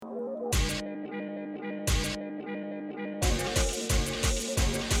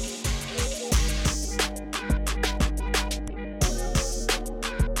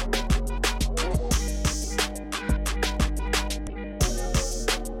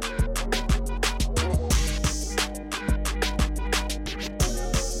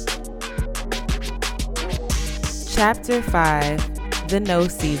Chapter 5, The No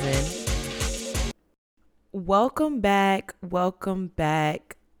Season. Welcome back. Welcome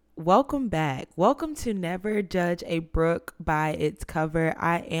to Never Judge a Book by its cover.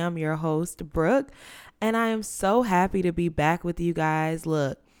 I am your host, Brooke, and I am so happy to be back with you guys.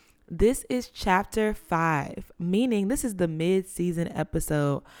 Look, this is chapter 5, meaning this is the mid-season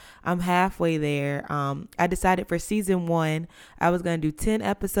episode. I'm halfway there. I decided for season 1, I was going to do 10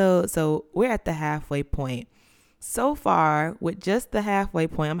 episodes, so we're at the halfway point. So far, with just the halfway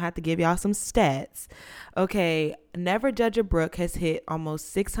point, I'm going to have to give y'all some stats. Okay, Never Judge a Book has hit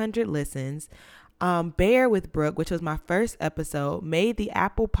almost 600 listens. Bear with Brooke, which was my first episode, made the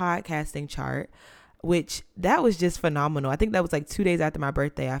Apple podcasting chart, which that was just phenomenal. I think that was like 2 days after my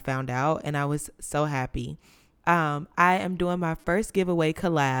birthday I found out, and I was so happy. I am doing my first giveaway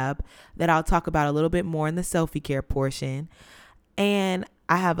collab that I'll talk about a little bit more in the selfie care portion. And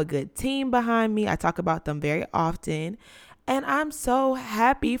I have a good team behind me. I talk about them very often. And I'm so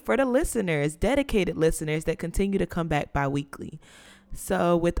happy for the listeners, dedicated listeners that continue to come back bi-weekly.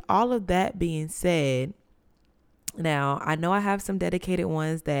 So with all of that being said, now, I know I have some dedicated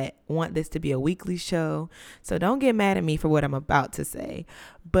ones that want this to be a weekly show, so don't get mad at me for what I'm about to say,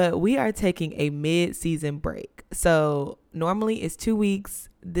 but we are taking a mid-season break. So normally it's 2 weeks.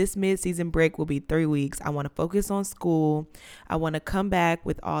 This mid-season break will be 3 weeks. I want to focus on school. I want to come back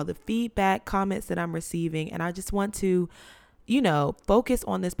with all the feedback, comments that I'm receiving, and I just want to, focus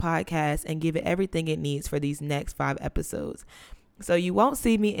on this podcast and give it everything it needs for these next 5 episodes. So you won't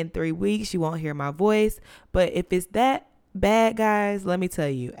see me in 3 weeks. You won't hear my voice. But if it's that bad, guys, let me tell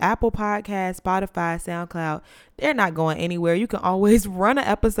you, Apple Podcasts, Spotify, SoundCloud, they're not going anywhere. You can always run an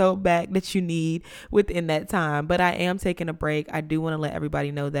episode back that you need within that time. But I am taking a break. I do want to let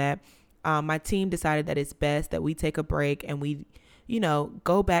everybody know that my team decided that it's best that we take a break and we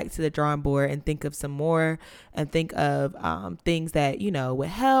go back to the drawing board and think of some more and think of things that, would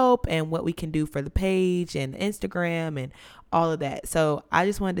help and what we can do for the page and Instagram and all of that. So I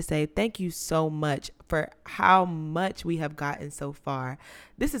just wanted to say thank you so much for how much we have gotten so far.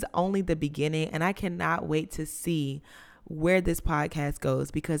 This is only the beginning, and I cannot wait to see where this podcast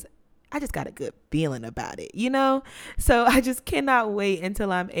goes because I just got a good feeling about it, So I just cannot wait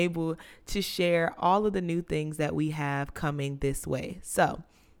until I'm able to share all of the new things that we have coming this way. So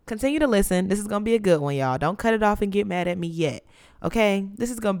continue to listen. This is going to be a good one, y'all. Don't cut it off and get mad at me yet. Okay?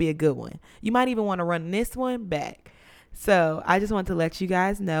 This is going to be a good one. You might even want to run this one back. So I just want to let you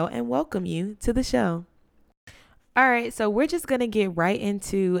guys know and welcome you to the show. All right, so we're just going to get right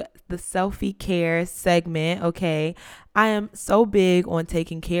into the selfie care segment, okay? I am so big on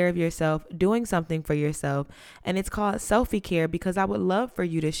taking care of yourself, doing something for yourself, and it's called selfie care because I would love for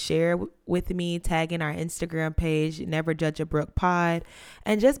you to share with me, tagging our Instagram page, Never Judge a Book Pod,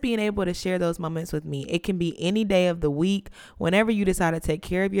 and just being able to share those moments with me. It can be any day of the week. Whenever you decide to take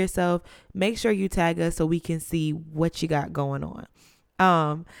care of yourself, make sure you tag us so we can see what you got going on.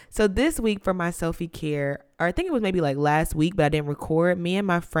 So this week for my selfie care, or I think it was maybe like last week, but I didn't record, me and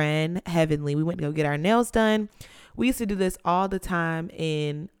my friend Heavenly, we went to go get our nails done. We used to do this all the time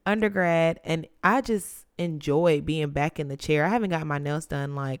in undergrad, and I just enjoy being back in the chair. I haven't gotten my nails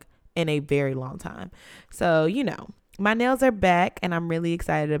done like in a very long time. So, my nails are back and I'm really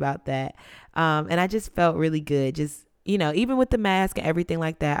excited about that. And I just felt really good. Just, even with the mask and everything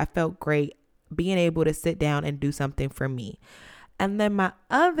like that, I felt great being able to sit down and do something for me. And then my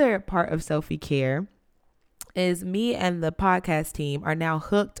other part of selfie care is me and the podcast team are now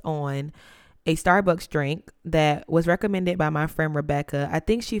hooked on a Starbucks drink that was recommended by my friend Rebecca. I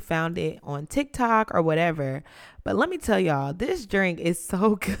think she found it on TikTok or whatever. But let me tell y'all, this drink is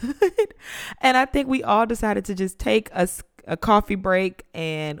so good. And I think we all decided to just take a coffee break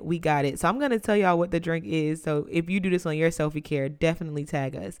and we got it. So I'm going to tell y'all what the drink is. So if you do this on your selfie care, definitely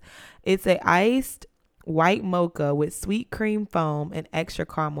tag us. It's a iced white mocha with sweet cream foam and extra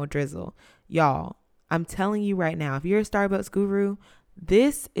caramel drizzle. Y'all, I'm telling you right now, if you're a Starbucks guru,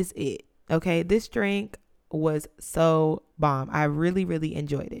 this is it. Okay, this drink was so bomb. I really, really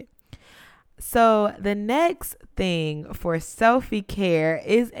enjoyed it. So the next thing for selfie care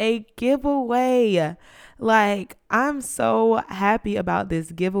is a giveaway. Like, I'm so happy about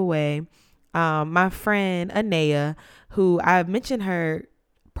this giveaway. My friend Anaya, who I've mentioned her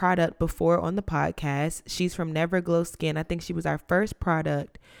product before on the podcast. She's from Never Glow Skin. I think she was our first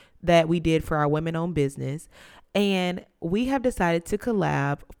product that we did for our women-owned business. And we have decided to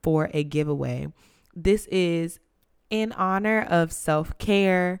collab for a giveaway. This is in honor of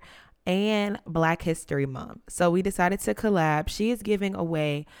self-care. and Black History Month. So we decided to collab. She is giving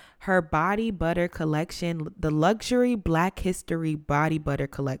away her body butter collection, the luxury Black History body butter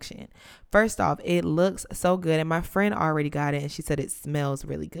collection. First off, it looks so good, and my friend already got it and she said it smells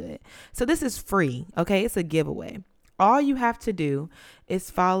really good. So this is free, okay? It's a giveaway. All you have to do is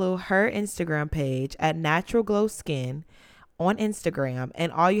follow her Instagram page at Natural Glow Skin on Instagram,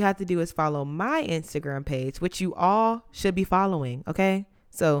 and all you have to do is follow my Instagram page, which you all should be following, okay?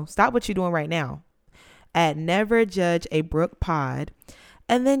 So stop what you're doing right now at Never Judge a Brooke Pod.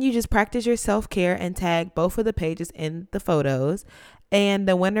 And then you just practice your self-care and tag both of the pages in the photos. And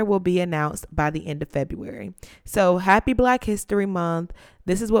the winner will be announced by the end of February. So happy Black History Month.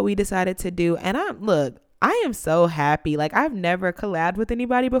 This is what we decided to do. And I am so happy. Like, I've never collabed with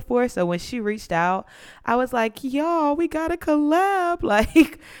anybody before. So when she reached out, I was like, y'all, we got to collab.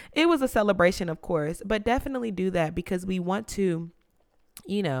 Like, it was a celebration, of course. But definitely do that because we want to,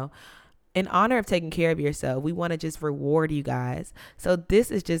 in honor of taking care of yourself, we want to just reward you guys. So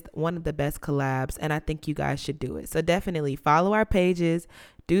this is just one of the best collabs, and I think you guys should do it. So definitely follow our pages,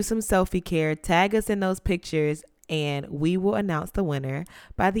 do some selfie care, tag us in those pictures, and we will announce the winner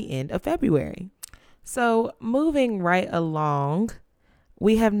by the end of February. So moving right along,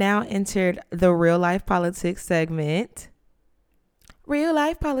 we have now entered the real life politics segment. Real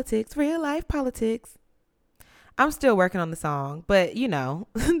life politics, real life politics. I'm still working on the song, but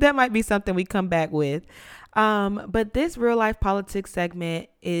that might be something we come back with. But this real life politics segment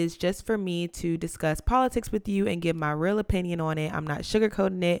is just for me to discuss politics with you and give my real opinion on it. I'm not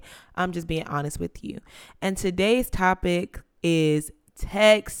sugarcoating it. I'm just being honest with you. And today's topic is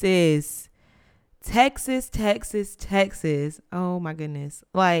Texas. Texas. Oh my goodness.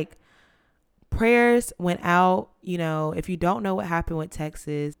 Like, prayers went out. If you don't know what happened with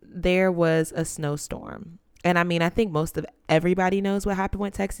Texas, there was a snowstorm. And I think most of everybody knows what happened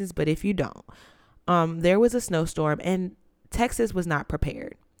with Texas, but if you don't, there was a snowstorm and Texas was not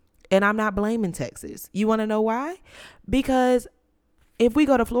prepared. And I'm not blaming Texas. You want to know why? Because if we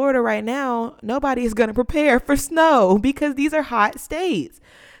go to Florida right now, nobody is going to prepare for snow because these are hot states.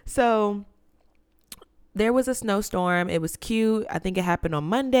 So there was a snowstorm. It was cute. I think it happened on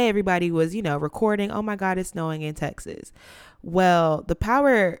Monday. Everybody was, recording. Oh my God, it's snowing in Texas. Well, the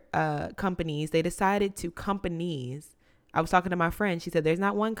power companies, they decided to companies. I was talking to my friend. She said there's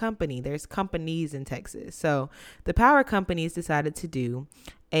not one company. There's companies in Texas. So the power companies decided to do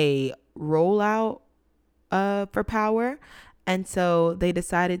a rollout for power. And so they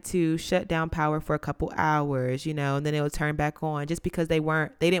decided to shut down power for a couple hours, and then it would turn back on just because they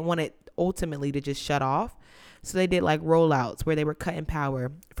didn't want it ultimately to just shut off. So they did like rollouts where they were cutting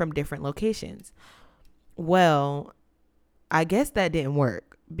power from different locations. Well, I guess that didn't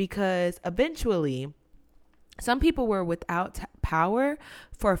work because eventually some people were without power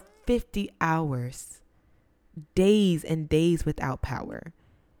for 50 hours, days and days without power.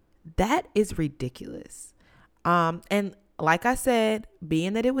 That is ridiculous. And like I said,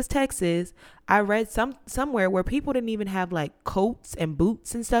 being that it was Texas, I read somewhere where people didn't even have like coats and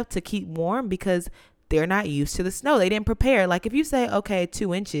boots and stuff to keep warm because they're not used to the snow. They didn't prepare. Like if you say, okay,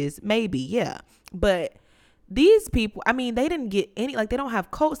 2 inches, maybe, yeah. But these people, they didn't get any, like they don't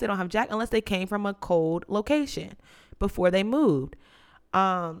have coats, they don't have jackets unless they came from a cold location before they moved.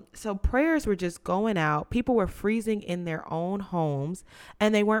 So prayers were just going out. People were freezing in their own homes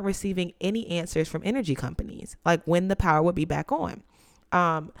and they weren't receiving any answers from energy companies, like when the power would be back on.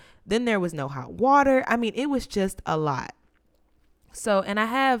 Then there was no hot water. It was just a lot. So, and I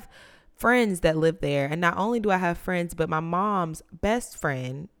have friends that live there, and not only do I have friends, but my mom's best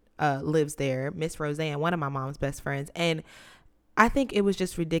friend lives there, Miss Roseanne, one of my mom's best friends. And I think it was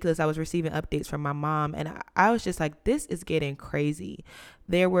just ridiculous. I was receiving updates from my mom and I was just like, this is getting crazy.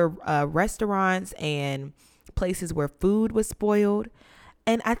 There were restaurants and places where food was spoiled.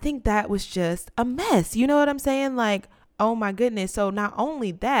 And I think that was just a mess. You know what I'm saying? Like, oh my goodness. So not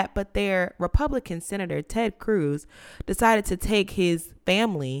only that, but their Republican Senator Ted Cruz decided to take his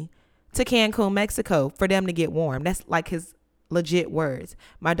family to Cancun, Mexico for them to get warm. That's like his legit words.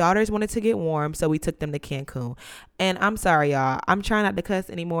 My daughters wanted to get warm, so we took them to Cancun. And I'm sorry, y'all. I'm trying not to cuss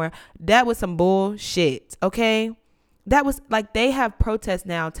anymore. That was some bullshit, okay? That was like, they have protests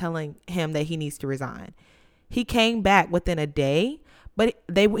now telling him that he needs to resign. He came back within a day, but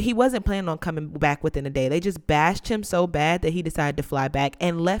he wasn't planning on coming back within a day. They just bashed him so bad that he decided to fly back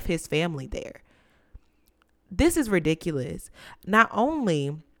and left his family there. This is ridiculous. Not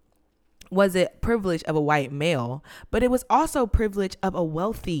only was it privilege of a white male, but it was also privilege of a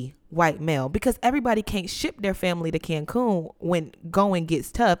wealthy white male, because everybody can't ship their family to Cancun when going gets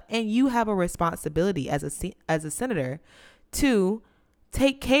tough, and you have a responsibility as a senator to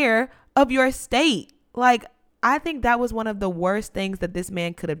take care of your state. Like, I think that was one of the worst things that this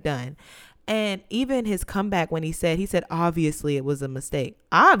man could have done. And even his comeback when he said, obviously it was a mistake.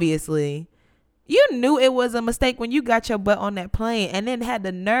 Obviously, you knew it was a mistake when you got your butt on that plane and then had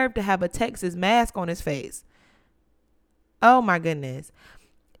the nerve to have a Texas mask on his face. Oh my goodness.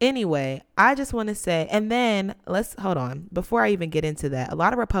 Anyway, I just want to say, and then let's hold on. Before I even get into that, a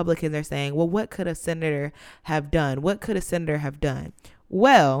lot of Republicans are saying, well, what could a senator have done? What could a senator have done?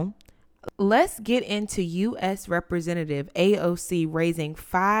 Well, let's get into U.S. Representative AOC raising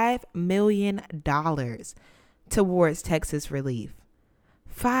 $5 million towards Texas relief.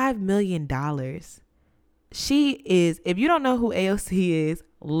 $5 million. She is, if you don't know who AOC is,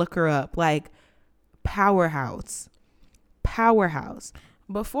 look her up. Like, powerhouse.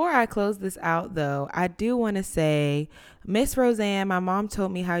 Before I close this out, though, I do want to say, Miss Roseanne, my mom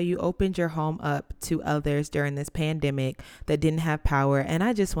told me how you opened your home up to others during this pandemic that didn't have power. And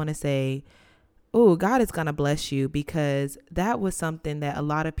I just want to say, oh, God is going to bless you, because that was something that a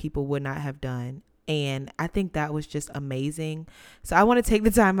lot of people would not have done. And I think that was just amazing. So I want to take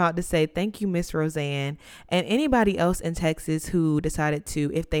the time out to say thank you, Miss Roseanne, and anybody else in Texas who decided to,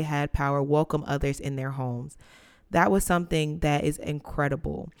 if they had power, welcome others in their homes. That was something that is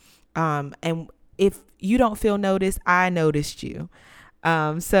incredible. And if you don't feel noticed, I noticed you.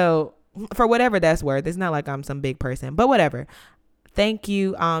 So for whatever that's worth, it's not like I'm some big person, but whatever. Thank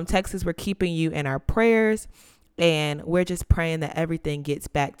you. Texas, we're keeping you in our prayers, and we're just praying that everything gets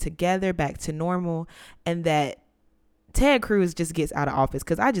back together, back to normal, and that Ted Cruz just gets out of office,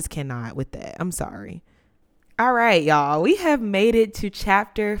 because I just cannot with that. I'm sorry. All right, y'all. We have made it to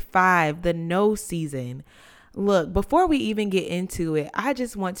chapter 5, the no season. Look, before we even get into it, I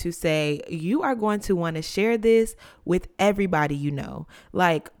just want to say you are going to want to share this with everybody you know.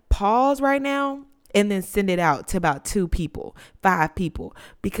 Like, pause right now and then send it out to about 2 people, 5 people,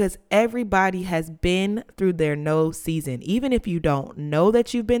 because everybody has been through their no season. Even if you don't know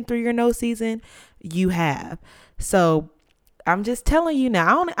that you've been through your no season, you have. So I'm just telling you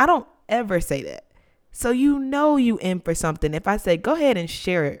now, I don't ever say that. So you know you in for something if I say go ahead and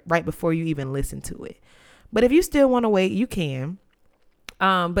share it right before you even listen to it. But if you still want to wait, you can.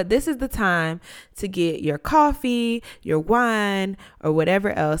 But this is the time to get your coffee, your wine, or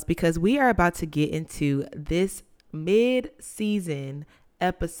whatever else, because we are about to get into this mid-season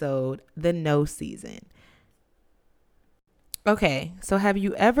episode, the no season. Okay, so have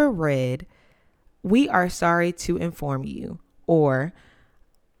you ever read, "We are sorry to inform you," or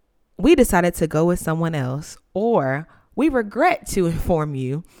 "We decided to go with someone else," or "We regret to inform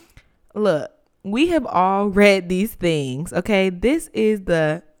you"? Look, we have all read these things, okay? This is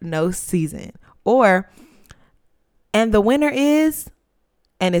the no season. Or, "And the winner is,"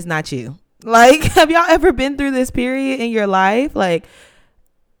 and it's not you. Like, have y'all ever been through this period in your life? Like,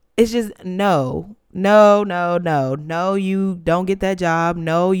 it's just no, you don't get that job.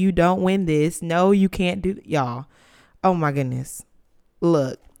 No, you don't win this. No, you can't do, y'all. Oh my goodness.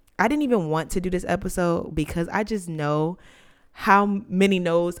 Look, I didn't even want to do this episode because I just know how many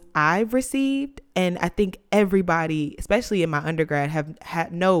no's I've received. And I think everybody, especially in my undergrad,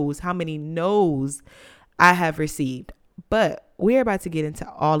 knows how many no's I have received. But we're about to get into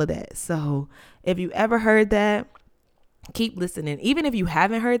all of that. So if you ever heard that, keep listening. Even if you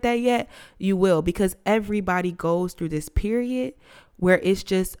haven't heard that yet, you will, because everybody goes through this period where it's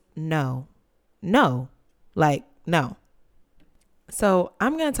just no. So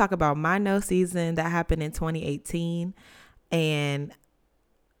I'm going to talk about my no season that happened in 2018. And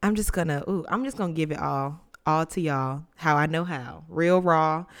I'm just gonna give it all to y'all, how I know how, real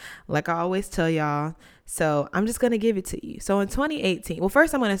raw, like I always tell y'all. So I'm just gonna give it to you. So in 2018, well,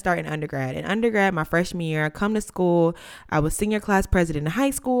 first I'm gonna start in undergrad. In undergrad, my freshman year, I come to school. I was senior class president in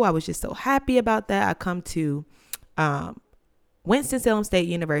high school. I was just so happy about that. I come to Winston-Salem State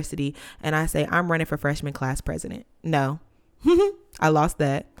University, and I say I'm running for freshman class president. No, I lost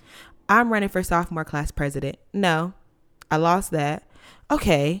that. I'm running for sophomore class president. No, I lost that.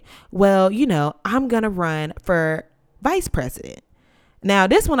 Okay, well, I'm going to run for vice president. Now,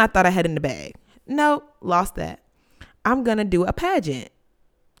 this one I thought I had in the bag. Nope, lost that. I'm going to do a pageant.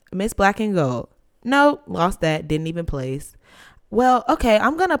 Miss Black and Gold. Nope, lost that. Didn't even place. Well, okay,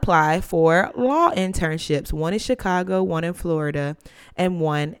 I'm going to apply for law internships. One in Chicago, one in Florida, and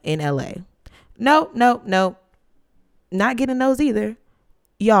one in LA. Nope. Not getting those either.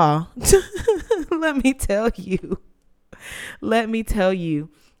 Y'all, let me tell you,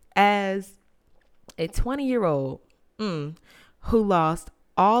 as a 20-year-old who lost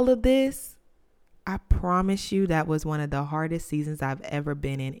all of this, I promise you that was one of the hardest seasons I've ever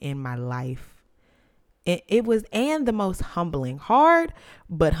been in my life. It was, and the most humbling, hard,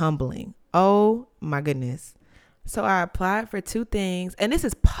 but humbling. Oh my goodness. So I applied for 2 things, and this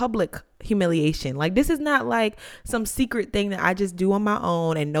is public humiliation. Like, this is not like some secret thing that I just do on my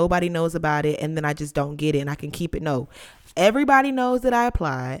own and nobody knows about it and then I just don't get it and I can keep it. No, everybody knows that I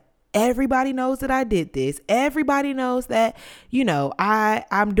applied. Everybody knows that I did this. Everybody knows that,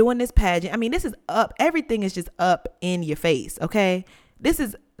 I'm doing this pageant. I mean, this is up. Everything is just up in your face. Okay. This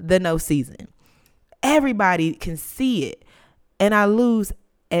is the no season. Everybody can see it. And I lose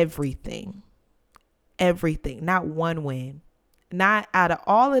everything. Everything. Not one win. Not out of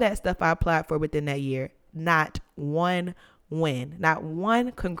all of that stuff I applied for within that year. Not one win. Not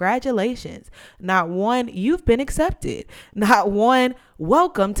one congratulations. Not one you've been accepted. Not one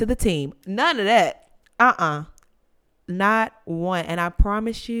welcome to the team. None of that. Not one. And I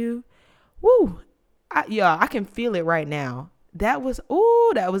promise you, I can feel it right now. That was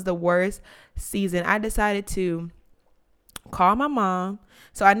the worst season. I decided to call my mom.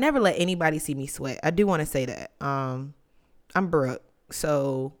 So I never let anybody see me sweat. I do want to say that. I'm Brooke.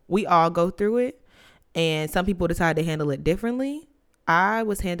 So we all go through it. And some people decide to handle it differently. I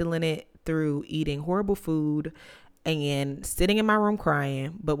was handling it through eating horrible food and sitting in my room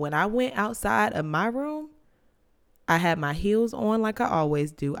crying. But when I went outside of my room, I had my heels on like I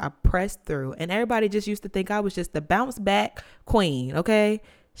always do. I pressed through. And everybody just used to think I was just the bounce back queen. Okay.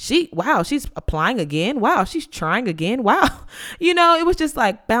 She's applying again. Wow, she's trying again. Wow. It was just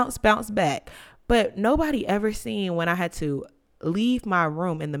like bounce back. But nobody ever seen when I had to leave my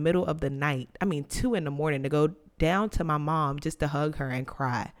room in the middle of the night. 2 a.m. to go down to my mom just to hug her and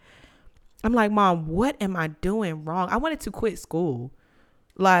cry. I'm like, Mom, what am I doing wrong? I wanted to quit school.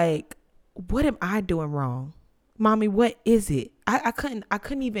 Like, what am I doing wrong? Mommy, what is it? I couldn't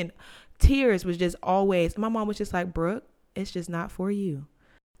even, tears was just always, my mom was just like, Brooke, it's just not for you.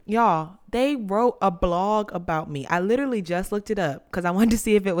 Y'all, they wrote a blog about me. I literally just looked it up because I wanted to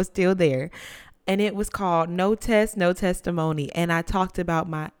see if it was still there. And it was called No Test, No Testimony. And I talked about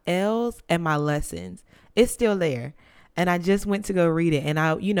my L's and my lessons. It's still there. And I just went to go read it. And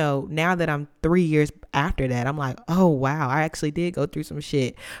now that I'm 3 years after that, I'm like, oh, wow, I actually did go through some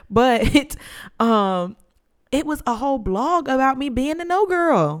shit. But it was a whole blog about me being a no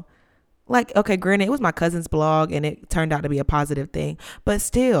girl. Like, okay, granted, it was my cousin's blog and it turned out to be a positive thing. But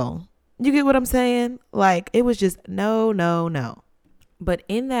still, you get what I'm saying? Like, it was just no. But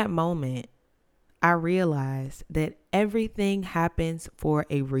in that moment, I realized that everything happens for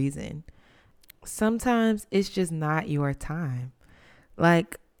a reason. Sometimes it's just not your time.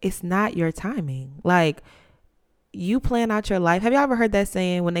 Like, it's not your timing. Like, you plan out your life. Have you ever heard that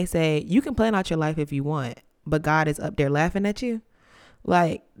saying when they say you can plan out your life if you want, but God is up there laughing at you?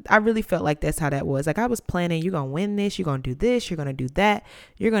 Like, I really felt like that's how that was. Like, I was planning, you're going to win this, you're going to do this, you're going to do that,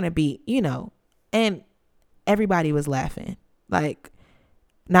 you're going to be, and everybody was laughing. Like,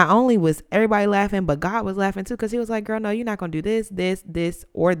 not only was everybody laughing, but God was laughing too, because he was like, girl, no, you're not going to do this,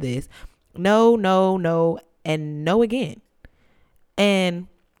 or this. No, and no again. And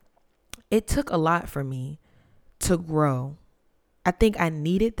it took a lot for me to grow. I think I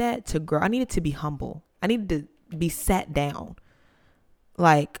needed that to grow. I needed to be humble. I needed to be sat down.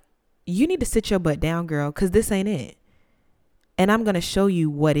 Like, you need to sit your butt down, girl, because this ain't it. And I'm going to show you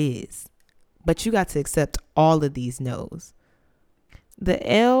what is. But you got to accept all of these no's. The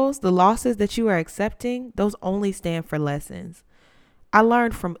L's, the losses that you are accepting, those only stand for lessons. I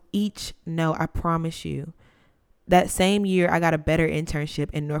learned from each no, I promise you. That same year, I got a better internship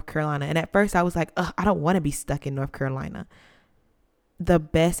in North Carolina. And at first I was like, I don't want to be stuck in North Carolina. The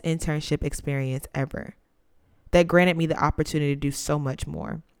best internship experience ever. That granted me the opportunity to do so much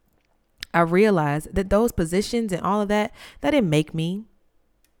more. I realized that those positions and all of that didn't make me.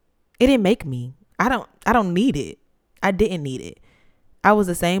 It didn't make me. I don't need it. I didn't need it. I was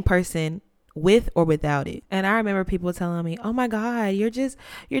the same person with or without it. And I remember people telling me, oh my God, you're just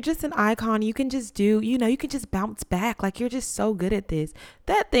an icon. You can just do, you can just bounce back. Like, you're just so good at this.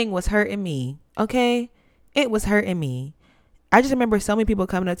 That thing was hurting me. Okay. It was hurting me. I just remember so many people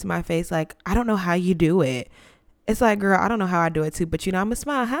coming up to my face like, I don't know how you do it. It's like, girl, I don't know how I do it too, but I'm going to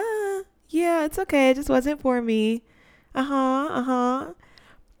smile. Huh? Yeah, it's okay. It just wasn't for me. But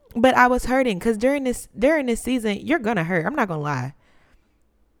I was hurting because during this season, you're going to hurt. I'm not going to lie.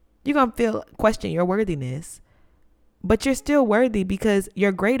 You're going to question your worthiness, but you're still worthy because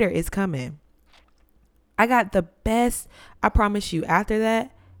your greater is coming. I got the best. I promise you, after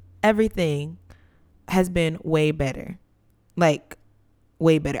that, everything has been way better. Like,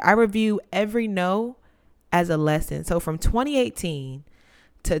 way better. I review every no as a lesson. So from 2018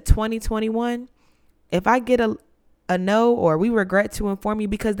 to 2021, if I get a no or we regret to inform you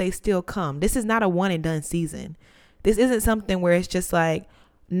because they still come. This is not a one and done season. This isn't something where it's just like,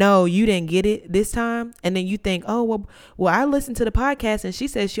 no, you didn't get it this time. And then you think, oh, well, I listened to the podcast and she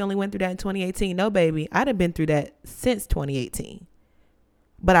said she only went through that in 2018. No, baby, I'd have been through that since 2018.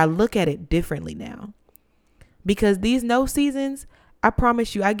 But I look at it differently now. Because these no seasons, I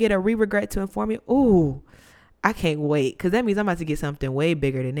promise you, I get a regret to inform you. Ooh, I can't wait. Because that means I'm about to get something way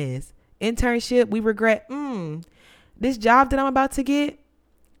bigger than this. Internship, we regret. This job that I'm about to get,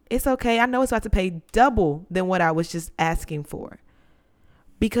 it's okay. I know it's about to pay double than what I was just asking for.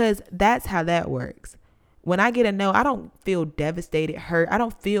 Because that's how that works. When I get a no, I don't feel devastated, hurt. I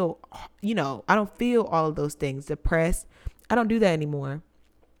don't feel, I don't feel all of those things, depressed. I don't do that anymore.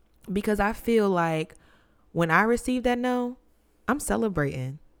 Because I feel like when I receive that no, I'm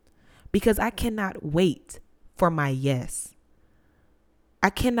celebrating. Because I cannot wait for my yes.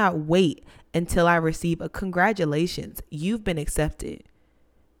 I cannot wait until I receive a congratulations. You've been accepted.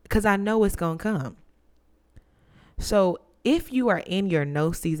 Because I know it's going to come. So if you are in your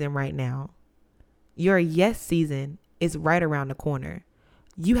no season right now, your yes season is right around the corner.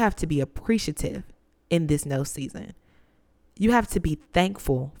 You have to be appreciative in this no season. You have to be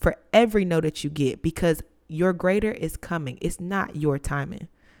thankful for every no that you get because your greater is coming. It's not your timing.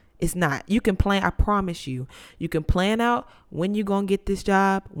 It's not. You can plan. I promise you. You can plan out when you're going to get this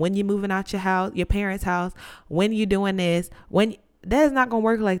job, when you're moving out your house, your parents' house, when you're doing this. That is not going to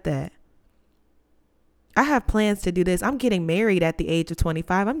work like that. I have plans to do this. I'm getting married at the age of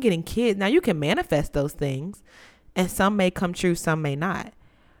 25. I'm getting kids. Now you can manifest those things and some may come true, some may not.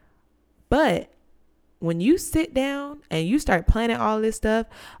 But when you sit down and you start planning all this stuff,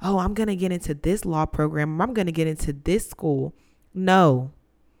 oh, I'm going to get into this law program. I'm going to get into this school. No.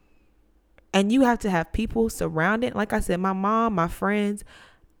 And you have to have people surrounded. Like I said, my mom, my friends,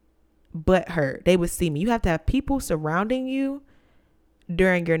 but her, they would see me. You have to have people surrounding you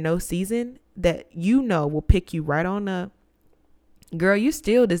during your no season that will pick you right on up. Girl, you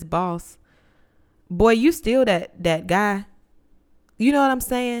still this boss. Boy, you still that guy. You know what I'm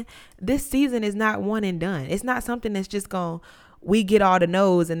saying? This season is not one and done. It's not something that's just we get all the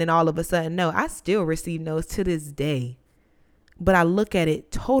no's and then all of a sudden, no. I still receive no's to this day. But I look at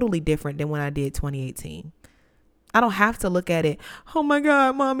it totally different than when I did 2018. I don't have to look at it, oh my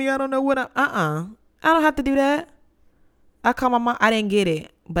God, mommy, I don't know what I don't have to do that. I call my mom, I didn't get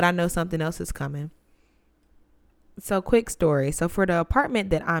it, but I know something else is coming. So quick story. So for the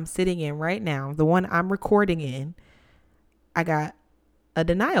apartment that I'm sitting in right now, the one I'm recording in, I got a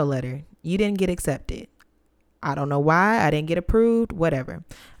denial letter. You didn't get accepted. I don't know why. I didn't get approved, whatever.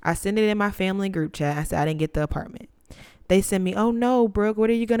 I sent it in my family group chat. I said, I didn't get the apartment. They sent me, oh no, Brooke, what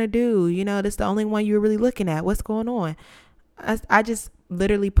are you going to do? This is the only one you're really looking at. What's going on? I just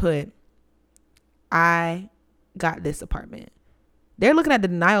literally put, I got this apartment. They're looking at the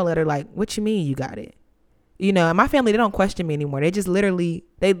denial letter like, what you mean you got it? And my family, they don't question me anymore. They just literally,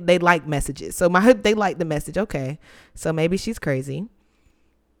 they like messages. So they like the message. Okay. So maybe she's crazy.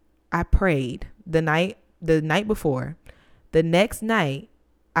 I prayed the night before. The next night,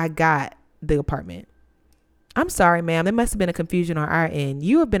 I got the apartment. I'm sorry, ma'am. There must have been a confusion on our end.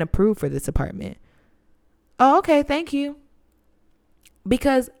 You have been approved for this apartment. Oh, okay. Thank you.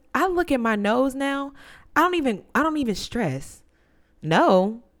 Because I look at my nose now. I don't even stress.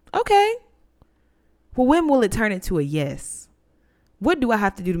 No. Okay. Well, when will it turn into a yes? What do I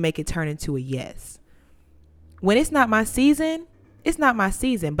have to do to make it turn into a yes? When it's not my season, it's not my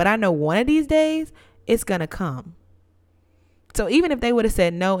season. But I know one of these days, it's going to come. So even if they would have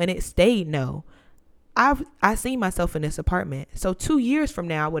said no and it stayed no, I see myself in this apartment. So 2 years from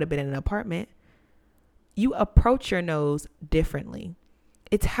now, I would have been in an apartment. You approach your no's differently.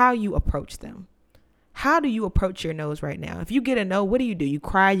 It's how you approach them. How do you approach your no's right now? If you get a no, what do? You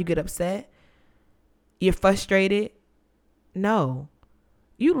cry, you get upset, you're frustrated. No,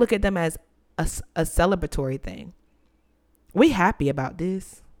 you look at them as a celebratory thing. We happy about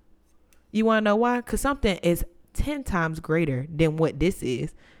this. You want to know why? Because something is 10 times greater than what this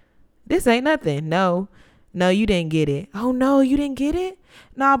is. This ain't nothing. No, you didn't get it. Oh no, you didn't get it?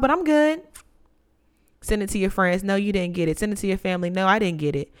 No, but I'm good. Send it to your friends. No, you didn't get it. Send it to your family. No, I didn't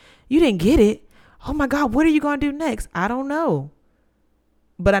get it. You didn't get it? Oh my God, what are you going to do next? I don't know.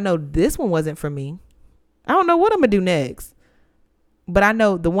 But I know this one wasn't for me. I don't know what I'm going to do next. But I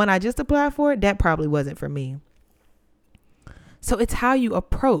know the one I just applied for, that probably wasn't for me. So it's how you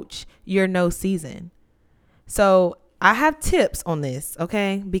approach your no season. So I have tips on this,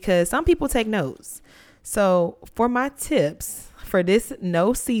 okay? Because some people take notes. So for my tips for this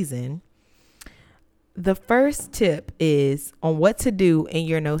no season, the first tip is on what to do in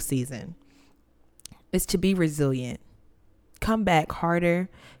your no season. is to be resilient. Come back harder,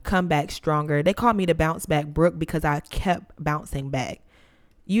 come back stronger. They call me the bounce back Brooke because I kept bouncing back.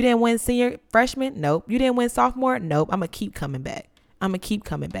 You didn't win senior freshman? Nope. You didn't win sophomore? Nope. I'm going to keep coming back. I'm going to keep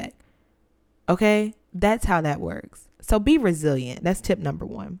coming back. Okay? That's how that works. So be resilient. That's tip number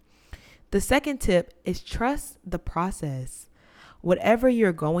 1. The second tip is trust the process. Whatever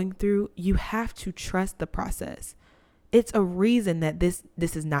you're going through, you have to trust the process. It's a reason that this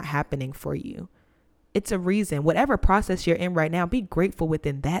is not happening for you. It's a reason. Whatever process you're in right now, be grateful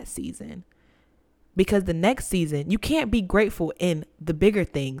within that season. Because the next season, you can't be grateful in the bigger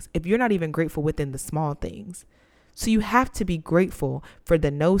things if you're not even grateful within the small things. So you have to be grateful for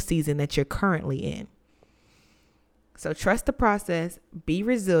the no season that you're currently in. So trust the process, be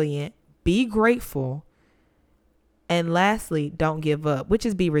resilient, be grateful, and lastly, don't give up, which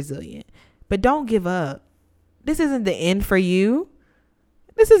is be resilient. But don't give up. This isn't the end for you.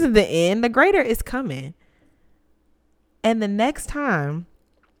 This isn't the end. The greater is coming. And the next time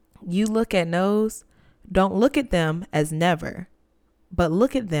you look at no's, don't look at them as never, but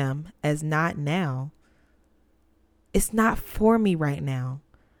look at them as not now. It's not for me right now.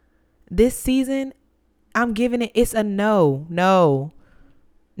 This season, I'm giving it's a no.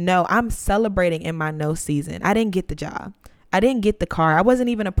 I'm celebrating in my no season. I didn't get the job. I didn't get the car. I wasn't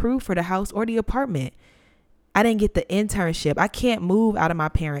even approved for the house or the apartment. I didn't get the internship. I can't move out of my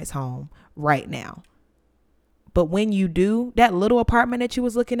parents' home right now. But when you do, that little apartment that you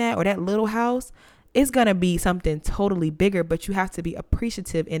was looking at or that little house, it's going to be something totally bigger, but you have to be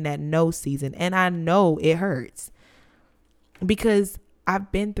appreciative in that no season. And I know it hurts because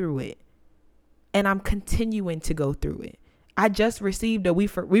I've been through it and I'm continuing to go through it. I just received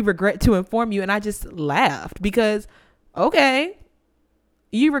we regret to inform you, and I just laughed because, okay,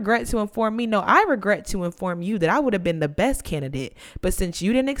 you regret to inform me. No, I regret to inform you that I would have been the best candidate. But since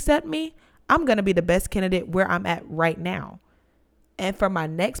you didn't accept me, I'm going to be the best candidate where I'm at right now. And for my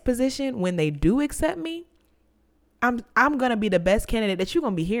next position, when they do accept me, I'm going to be the best candidate that you're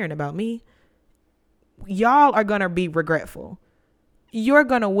going to be hearing about me. Y'all are going to be regretful. You're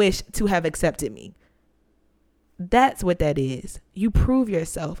going to wish to have accepted me. That's what that is. You prove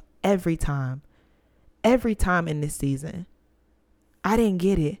yourself every time in this season. I didn't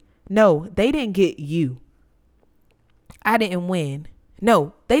get it. No, they didn't get you. I didn't win.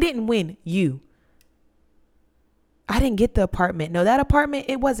 No, they didn't win you. I didn't get the apartment. No, that apartment,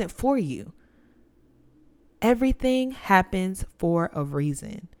 it wasn't for you. Everything happens for a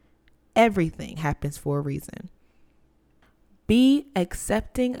reason. Everything happens for a reason. Be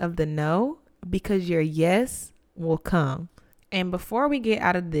accepting of the no because your yes will come. And before we get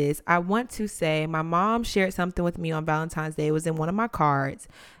out of this, I want to say my mom shared something with me on Valentine's Day. It was in one of my cards.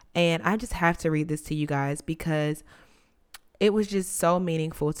 And I just have to read this to you guys because it was just so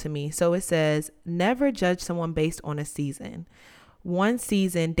meaningful to me. So it says, never judge someone based on a season. One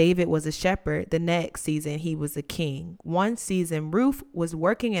season, David was a shepherd. The next season, he was a king. One season, Ruth was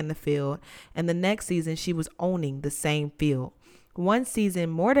working in the field. And the next season, she was owning the same field. One season,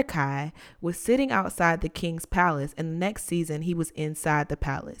 Mordecai was sitting outside the king's palace, and the next season, he was inside the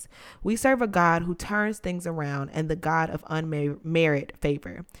palace. We serve a God who turns things around and the God of unmerited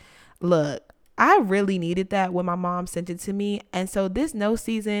favor. Look, I really needed that when my mom sent it to me. And so this no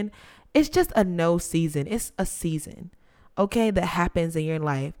season, it's just a no season. It's a season, okay, that happens in your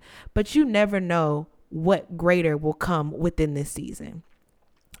life. But you never know what greater will come within this season.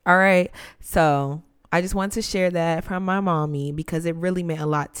 All right, so I just want to share that from my mommy because it really meant a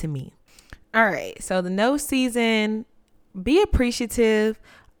lot to me. All right. So the no season, be appreciative,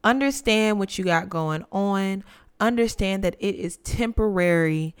 understand what you got going on, understand that it is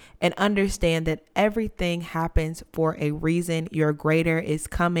temporary, and understand that everything happens for a reason. Your greater is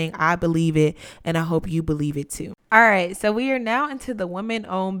coming. I believe it, and I hope you believe it too. All right, so we are now into the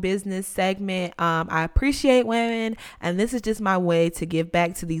women-owned business segment. I appreciate women, and this is just my way to give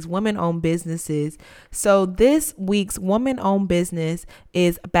back to these women-owned businesses. So this week's woman-owned business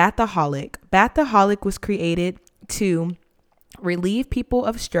is Bathaholic. Bathaholic was created to relieve people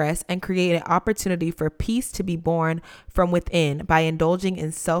of stress and create an opportunity for peace to be born from within by indulging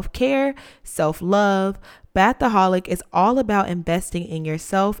in self-care, self-love. Bathaholic is all about investing in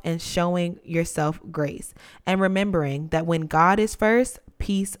yourself and showing yourself grace and remembering that when God is first,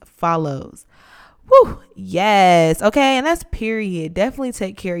 peace follows. Woo, yes. Okay, and that's period. Definitely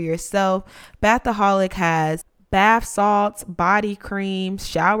take care of yourself. Bathaholic has bath salts, body creams,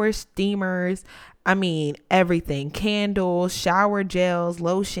 shower steamers, everything, candles, shower gels,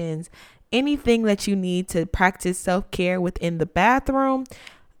 lotions, anything that you need to practice self-care within the bathroom.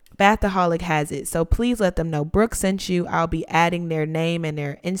 Bathaholic has it. So please let them know Brooke sent you. I'll be adding their name and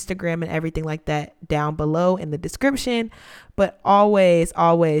their Instagram and everything like that down below in the description. But always,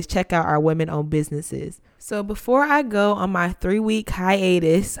 always check out our women-owned businesses. So before I go on my 3-week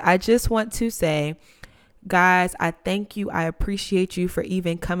hiatus, I just want to say, guys, I thank you. I appreciate you for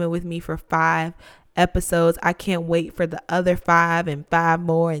even coming with me for 5 episodes. I can't wait for the other 5 and 5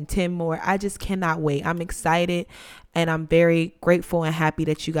 more and 10 more. I just cannot wait. I'm excited and I'm very grateful and happy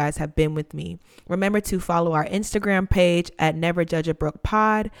that you guys have been with me. Remember to follow our Instagram page at Never Judge a Brooke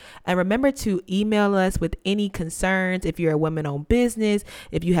Pod, and remember to email us with any concerns. If you're a women-owned business,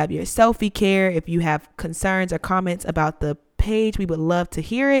 if you have your selfie care, if you have concerns or comments about the page, we would love to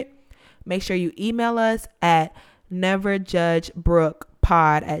hear it. Make sure you email us at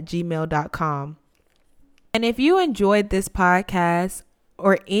neverjudgebrookepod@gmail.com. And if you enjoyed this podcast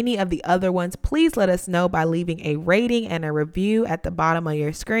or any of the other ones, please let us know by leaving a rating and a review at the bottom of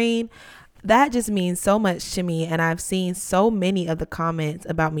your screen. That just means so much to me. And I've seen so many of the comments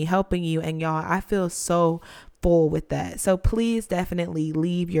about me helping you. And y'all, I feel so full with that. So please definitely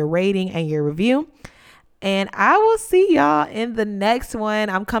leave your rating and your review. And I will see y'all in the next one.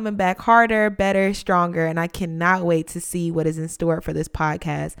 I'm coming back harder, better, stronger, and I cannot wait to see what is in store for this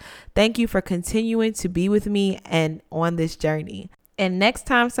podcast. Thank you for continuing to be with me and on this journey. And next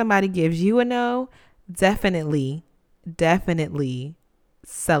time somebody gives you a no, definitely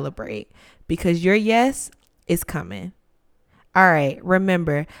celebrate, because your yes is coming. All right,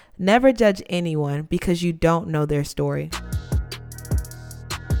 remember, never judge anyone because you don't know their story.